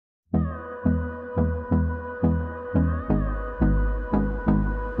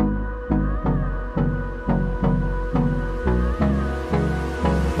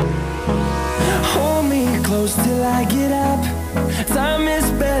close till I get up. Time is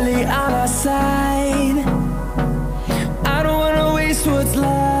barely on our side. I don't wanna waste what's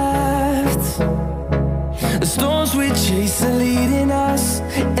left. The storms we chase are leading us,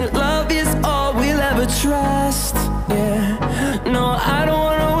 and love is all we'll ever trust. Yeah, no, I don't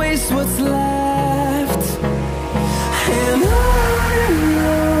wanna waste what's left. And on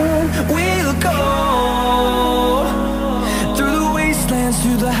we'll go, through the wastelands,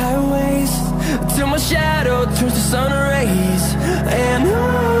 through the highways, till my shadow turns to sun rays. And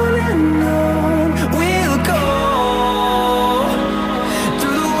on we'll go,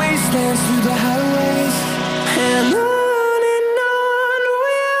 through the wastelands, through the highways, and on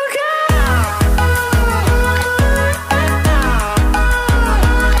we'll go.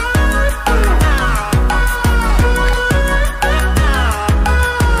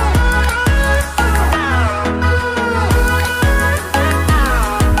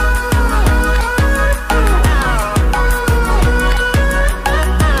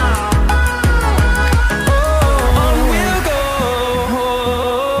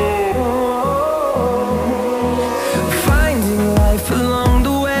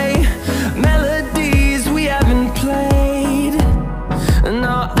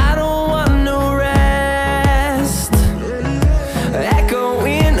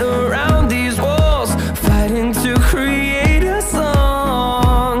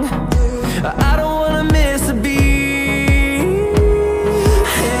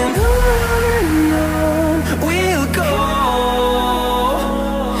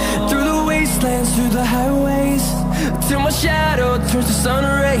 Through the highways, till my shadow turns to sun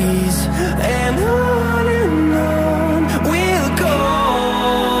rays. And on we'll go,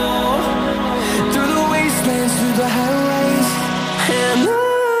 through the wastelands, through the highways, and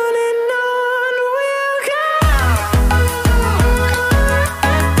on we'll go.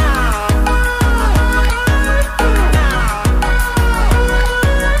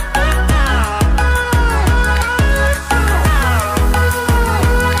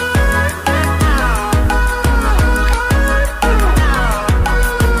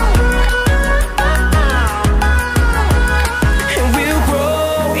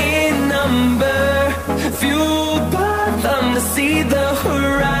 See the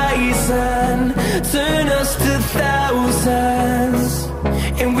horizon turn us to thousands,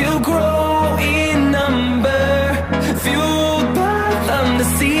 and we'll grow in number, fueled by them to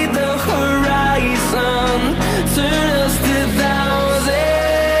see the